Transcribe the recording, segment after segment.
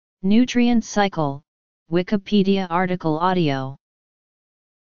Nutrient cycle, Wikipedia article audio.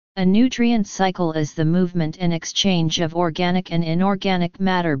 A nutrient cycle is the movement and exchange of organic and inorganic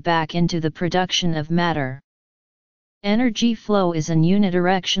matter back into the production of matter. Energy flow is an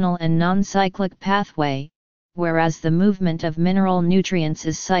unidirectional and non-cyclic pathway, whereas the movement of mineral nutrients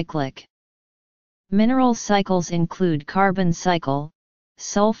is cyclic. Mineral cycles include carbon cycle,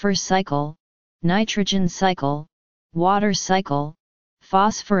 sulfur cycle, nitrogen cycle, water cycle,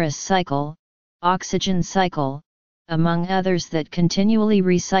 phosphorus cycle, oxygen cycle, among others that continually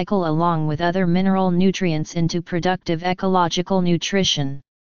recycle along with other mineral nutrients into productive ecological nutrition.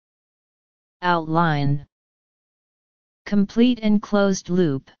 Outline: complete and closed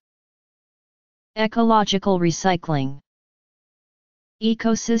loop. Ecological recycling.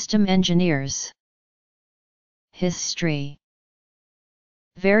 Ecosystem engineers. History.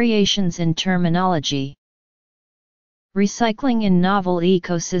 Variations in terminology. Recycling in novel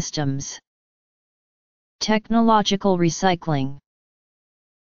ecosystems. Technological recycling.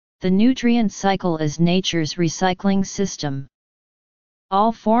 The nutrient cycle is nature's recycling system.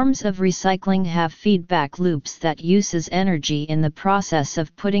 All forms of recycling have feedback loops that uses energy in the process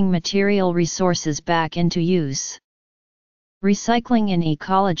of putting material resources back into use. Recycling in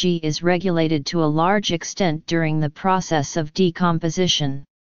ecology is regulated to a large extent during the process of decomposition.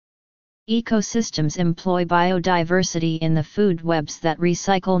 Ecosystems employ biodiversity in the food webs that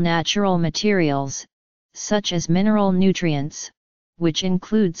recycle natural materials, such as mineral nutrients, which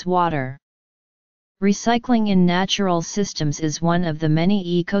includes water. Recycling in natural systems is one of the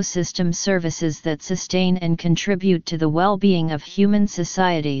many ecosystem services that sustain and contribute to the well-being of human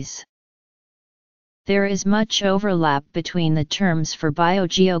societies. There is much overlap between the terms for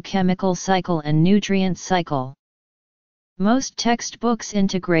biogeochemical cycle and nutrient cycle. Most textbooks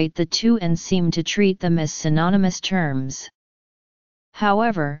integrate the two and seem to treat them as synonymous terms.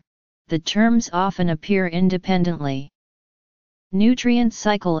 However, the terms often appear independently. Nutrient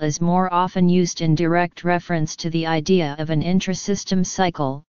cycle is more often used in direct reference to the idea of an intrasystem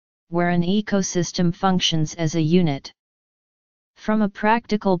cycle, where an ecosystem functions as a unit. From a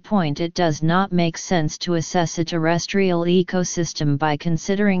practical point, it does not make sense to assess a terrestrial ecosystem by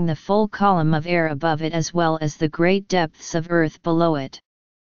considering the full column of air above it as well as the great depths of earth below it.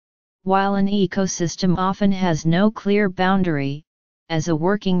 While an ecosystem often has no clear boundary, as a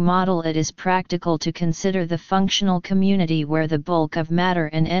working model it is practical to consider the functional community where the bulk of matter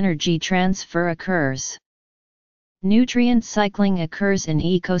and energy transfer occurs. Nutrient cycling occurs in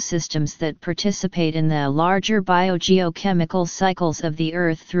ecosystems that participate in the larger biogeochemical cycles of the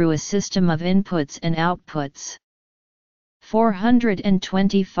Earth through a system of inputs and outputs.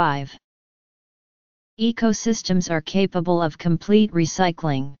 425. Ecosystems are capable of complete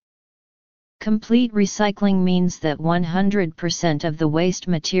recycling. Complete recycling means that 100% of the waste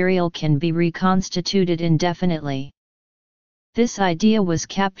material can be reconstituted indefinitely. This idea was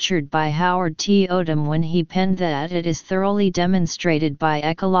captured by Howard T. Odum when he penned that it is thoroughly demonstrated by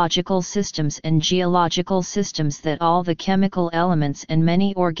ecological systems and geological systems that all the chemical elements and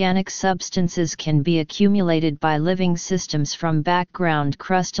many organic substances can be accumulated by living systems from background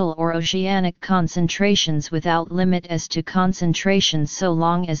crustal or oceanic concentrations without limit as to concentration so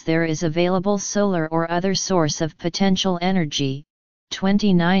long as there is available solar or other source of potential energy.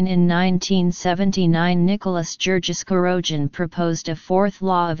 29 In 1979 Nicholas Georgescu proposed a fourth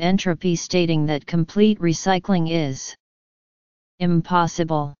law of entropy stating that complete recycling is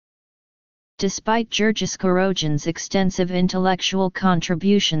impossible. Despite Georgescu's extensive intellectual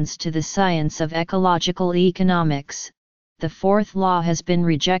contributions to the science of ecological economics, the fourth law has been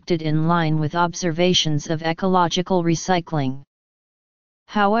rejected in line with observations of ecological recycling.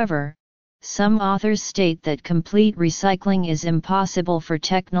 However, some authors state that complete recycling is impossible for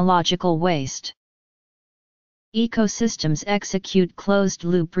technological waste. Ecosystems execute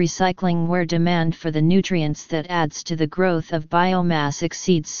closed-loop recycling where demand for the nutrients that adds to the growth of biomass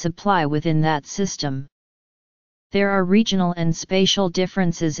exceeds supply within that system. There are regional and spatial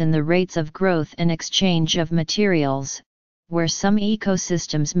differences in the rates of growth and exchange of materials, where some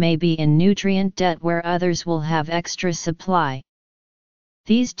ecosystems may be in nutrient debt where others will have extra supply.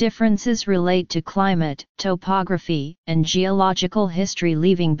 These differences relate to climate, topography, and geological history,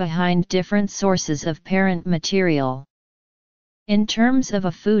 leaving behind different sources of parent material. In terms of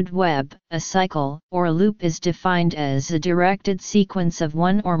a food web, a cycle, or loop is defined as a directed sequence of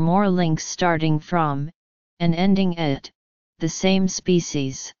one or more links starting from, and ending at, the same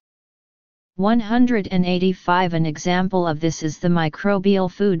species. 185 An example of this is the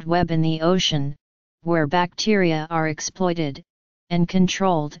microbial food web in the ocean, where bacteria are exploited and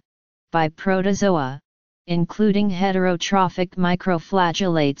controlled by protozoa, including heterotrophic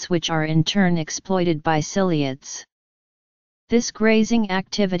microflagellates which are in turn exploited by ciliates. This grazing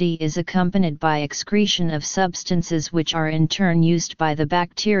activity is accompanied by excretion of substances which are in turn used by the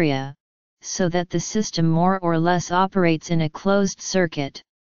bacteria, so that the system more or less operates in a closed circuit.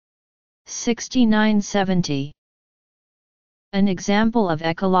 6970. An example of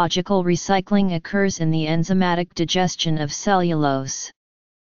ecological recycling occurs in the enzymatic digestion of cellulose.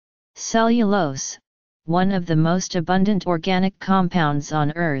 Cellulose, one of the most abundant organic compounds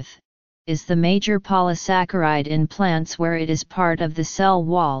on Earth, is the major polysaccharide in plants where it is part of the cell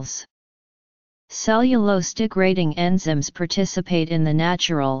walls. Cellulose-degrading enzymes participate in the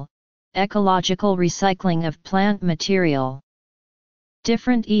natural, ecological recycling of plant material.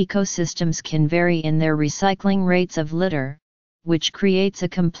 Different ecosystems can vary in their recycling rates of litter, which creates a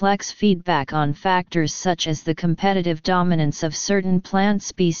complex feedback on factors such as the competitive dominance of certain plant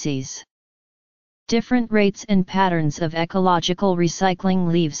species. Different rates and patterns of ecological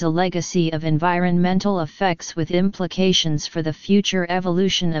recycling leaves a legacy of environmental effects with implications for the future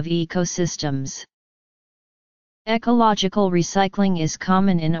evolution of ecosystems. Ecological recycling is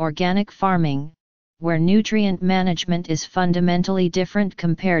common in organic farming, where nutrient management is fundamentally different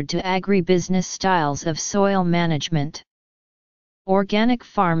compared to agribusiness styles of soil management. Organic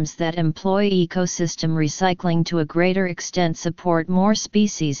farms that employ ecosystem recycling to a greater extent support more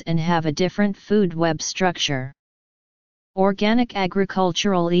species and have a different food web structure. Organic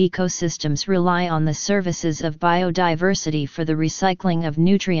agricultural ecosystems rely on the services of biodiversity for the recycling of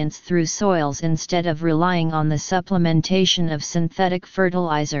nutrients through soils instead of relying on the supplementation of synthetic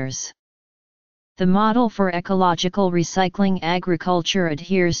fertilizers. The model for ecological recycling agriculture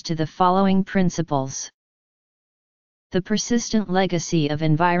adheres to the following principles. The persistent legacy of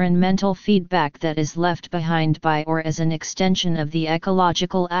environmental feedback that is left behind by or as an extension of the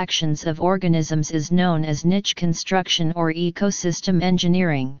ecological actions of organisms is known as niche construction or ecosystem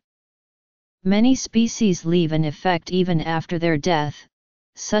engineering. Many species leave an effect even after their death,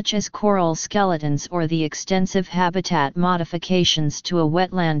 such as coral skeletons or the extensive habitat modifications to a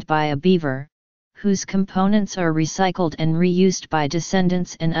wetland by a beaver, whose components are recycled and reused by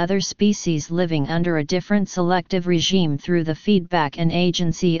descendants and other species living under a different selective regime through the feedback and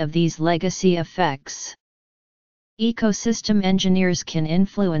agency of these legacy effects. Ecosystem engineers can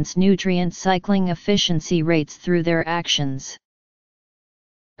influence nutrient cycling efficiency rates through their actions.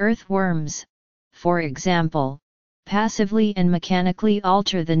 Earthworms, for example, passively and mechanically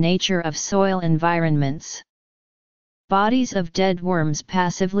alter the nature of soil environments. Bodies of dead worms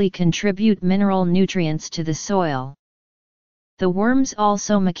passively contribute mineral nutrients to the soil. The worms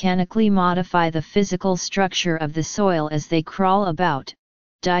also mechanically modify the physical structure of the soil as they crawl about,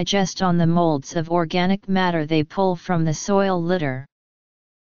 digest on the molds of organic matter they pull from the soil litter.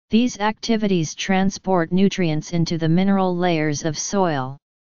 These activities transport nutrients into the mineral layers of soil.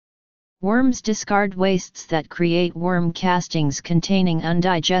 Worms discard wastes that create worm castings containing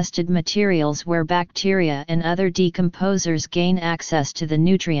undigested materials where bacteria and other decomposers gain access to the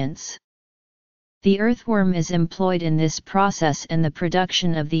nutrients. The earthworm is employed in this process and the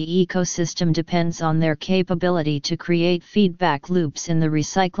production of the ecosystem depends on their capability to create feedback loops in the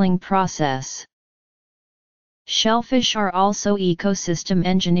recycling process. Shellfish are also ecosystem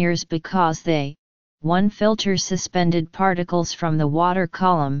engineers because they, 1. filter suspended particles from the water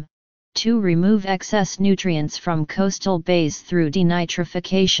column, 2. remove excess nutrients from coastal bays through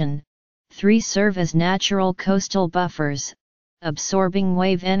denitrification, 3. serve as natural coastal buffers, absorbing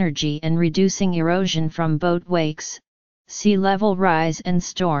wave energy and reducing erosion from boat wakes, sea level rise and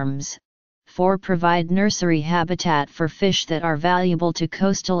storms, 4. provide nursery habitat for fish that are valuable to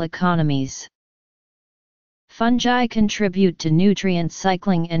coastal economies. Fungi contribute to nutrient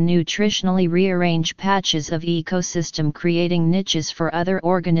cycling and nutritionally rearrange patches of ecosystem, creating niches for other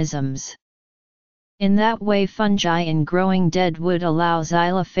organisms. In that way, fungi in growing dead wood allow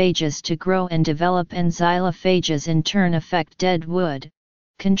xylophages to grow and develop, and xylophages in turn affect dead wood,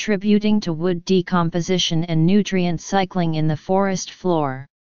 contributing to wood decomposition and nutrient cycling in the forest floor.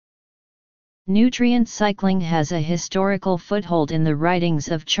 Nutrient cycling has a historical foothold in the writings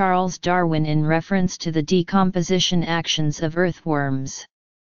of Charles Darwin in reference to the decomposition actions of earthworms.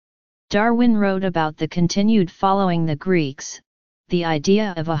 Darwin wrote about the continued following the Greeks. The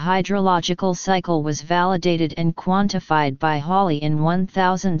idea of a hydrological cycle was validated and quantified by Hawley in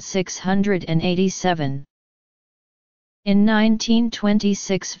 1687. In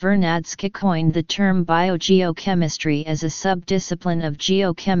 1926, Vernadsky coined the term biogeochemistry as a subdiscipline of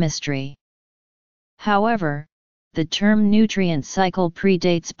geochemistry. However, the term nutrient cycle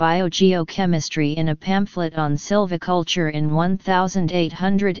predates biogeochemistry in a pamphlet on silviculture in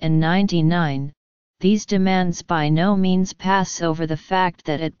 1899, these demands by no means pass over the fact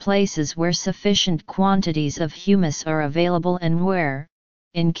that at places where sufficient quantities of humus are available and where,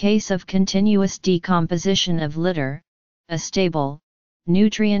 in case of continuous decomposition of litter, a stable,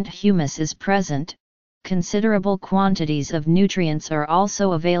 nutrient humus is present, considerable quantities of nutrients are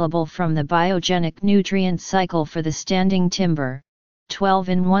also available from the biogenic nutrient cycle for the standing timber. 12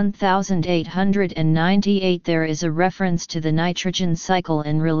 in 1898 there is a reference to the nitrogen cycle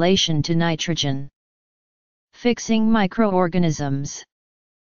in relation to nitrogen fixing microorganisms.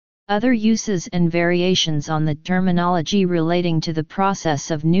 Other uses and variations on the terminology relating to the process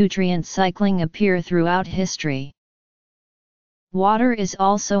of nutrient cycling appear throughout history. Water is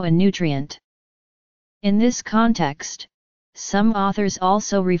also a nutrient. In this context, some authors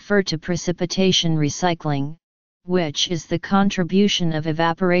also refer to precipitation recycling, which is the contribution of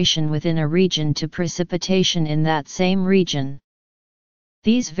evaporation within a region to precipitation in that same region.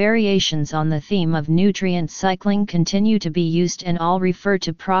 These variations on the theme of nutrient cycling continue to be used and all refer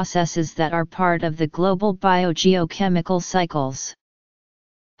to processes that are part of the global biogeochemical cycles.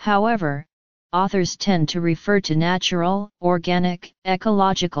 However, authors tend to refer to natural, organic,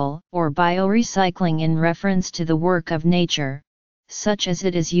 ecological, or biorecycling in reference to the work of nature, such as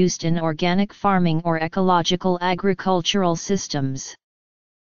it is used in organic farming or ecological agricultural systems.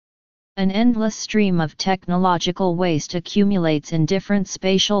 An endless stream of technological waste accumulates in different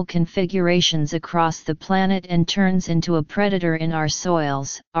spatial configurations across the planet and turns into a predator in our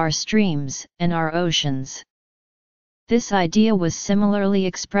soils, our streams, and our oceans. This idea was similarly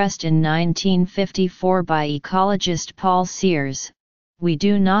expressed in 1954 by ecologist Paul Sears. We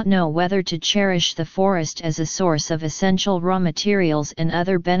do not know whether to cherish the forest as a source of essential raw materials and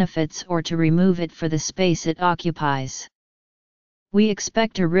other benefits or to remove it for the space it occupies. We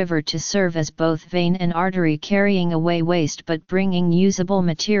expect a river to serve as both vein and artery, carrying away waste but bringing usable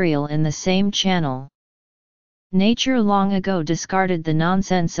material in the same channel. Nature long ago discarded the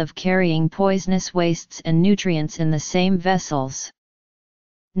nonsense of carrying poisonous wastes and nutrients in the same vessels.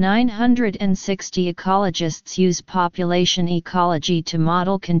 960 ecologists use population ecology to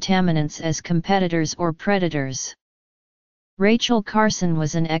model contaminants as competitors or predators. Rachel Carson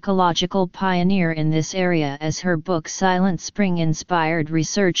was an ecological pioneer in this area as her book Silent Spring inspired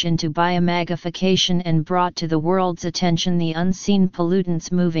research into biomagnification and brought to the world's attention the unseen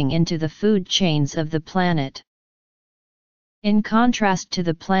pollutants moving into the food chains of the planet. In contrast to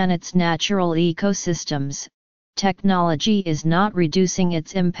the planet's natural ecosystems, technology is not reducing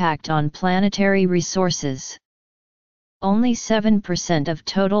its impact on planetary resources. Only 7% of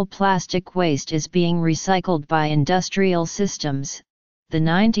total plastic waste is being recycled by industrial systems. The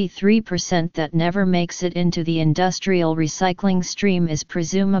 93% that never makes it into the industrial recycling stream is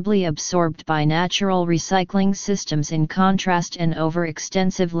presumably absorbed by natural recycling systems. In contrast, and over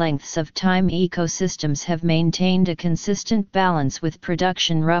extensive lengths of time, ecosystems have maintained a consistent balance with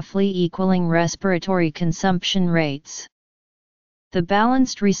production roughly equaling respiratory consumption rates. The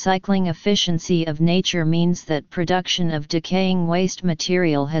balanced recycling efficiency of nature means that production of decaying waste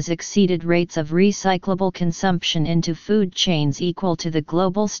material has exceeded rates of recyclable consumption into food chains equal to the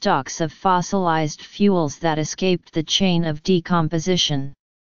global stocks of fossilized fuels that escaped the chain of decomposition.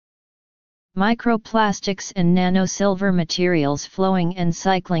 Microplastics and nanosilver materials flowing and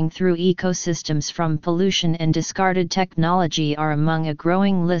cycling through ecosystems from pollution and discarded technology are among a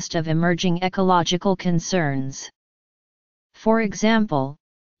growing list of emerging ecological concerns. For example,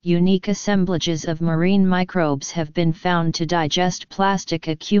 unique assemblages of marine microbes have been found to digest plastic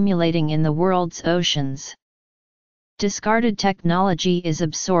accumulating in the world's oceans. Discarded technology is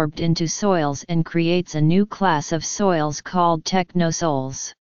absorbed into soils and creates a new class of soils called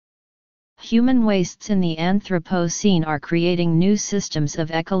technosoils. Human wastes in the Anthropocene are creating new systems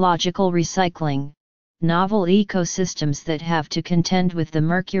of ecological recycling, novel ecosystems that have to contend with the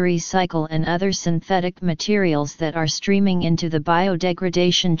mercury cycle and other synthetic materials that are streaming into the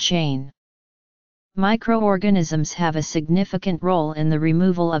biodegradation chain. Microorganisms have a significant role in the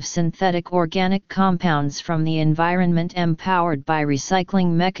removal of synthetic organic compounds from the environment, empowered by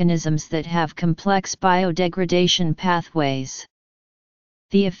recycling mechanisms that have complex biodegradation pathways.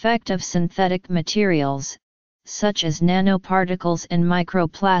 The effect of synthetic materials, such as nanoparticles and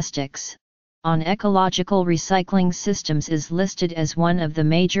microplastics, on ecological recycling systems is listed as one of the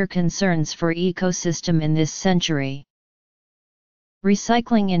major concerns for ecosystem in this century.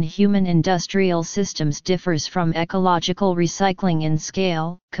 Recycling in human industrial systems differs from ecological recycling in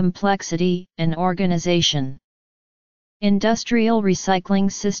scale, complexity, and organization. Industrial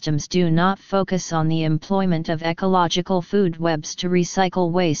recycling systems do not focus on the employment of ecological food webs to recycle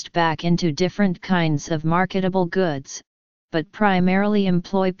waste back into different kinds of marketable goods, but primarily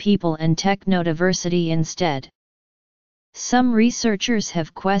employ people and technodiversity instead. Some researchers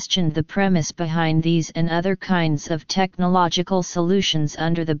have questioned the premise behind these and other kinds of technological solutions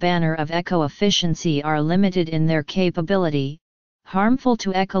under the banner of eco-efficiency are limited in their capability, harmful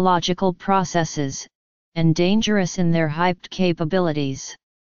to ecological processes, and dangerous in their hyped capabilities.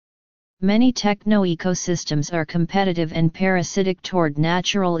 Many techno-ecosystems are competitive and parasitic toward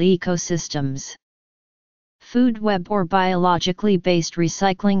natural ecosystems. Food web or biologically based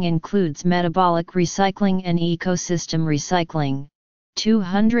recycling includes metabolic recycling and ecosystem recycling.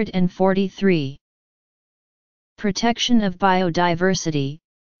 243. Protection of biodiversity,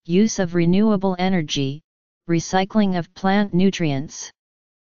 use of renewable energy, recycling of plant nutrients.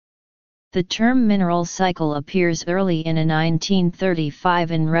 The term mineral cycle appears early in a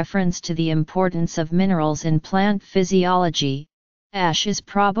 1935 in reference to the importance of minerals in plant physiology. Ash is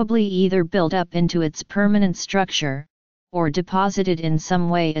probably either built up into its permanent structure, or deposited in some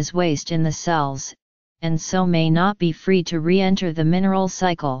way as waste in the cells, and so may not be free to re-enter the mineral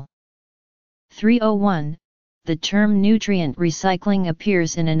cycle. 301. The term nutrient recycling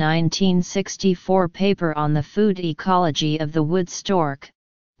appears in a 1964 paper on the food ecology of the wood stork.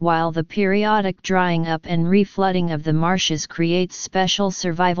 While the periodic drying up and reflooding of the marshes creates special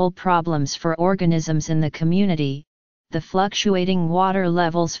survival problems for organisms in the community, the fluctuating water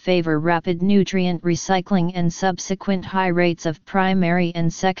levels favor rapid nutrient recycling and subsequent high rates of primary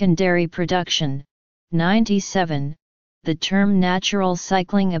and secondary production. 97. The term natural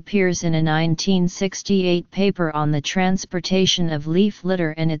cycling appears in a 1968 paper on the transportation of leaf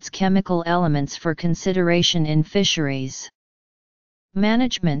litter and its chemical elements for consideration in fisheries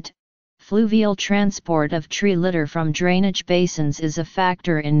management. Fluvial transport of tree litter from drainage basins is a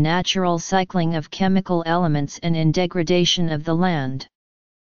factor in natural cycling of chemical elements and in degradation of the land.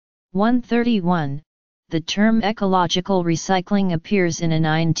 131. The term ecological recycling appears in a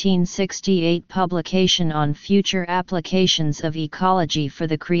 1968 publication on future applications of ecology for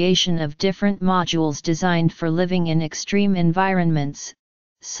the creation of different modules designed for living in extreme environments,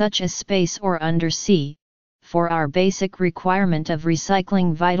 such as space or undersea. For our basic requirement of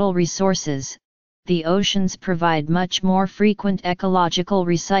recycling vital resources, the oceans provide much more frequent ecological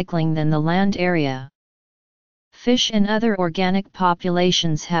recycling than the land area. Fish and other organic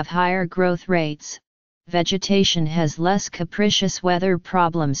populations have higher growth rates. Vegetation has less capricious weather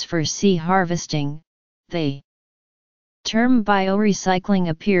problems for sea harvesting. The term biorecycling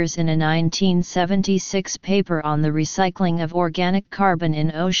appears in a 1976 paper on the recycling of organic carbon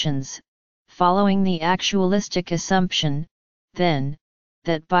in oceans. Following the actualistic assumption, then,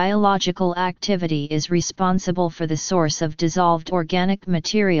 that biological activity is responsible for the source of dissolved organic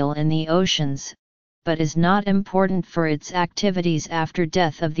material in the oceans, but is not important for its activities after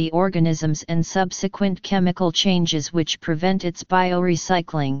death of the organisms and subsequent chemical changes which prevent its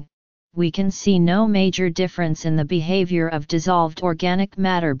biorecycling, we can see no major difference in the behavior of dissolved organic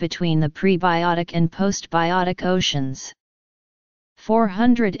matter between the prebiotic and postbiotic oceans.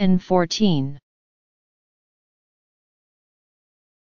 414.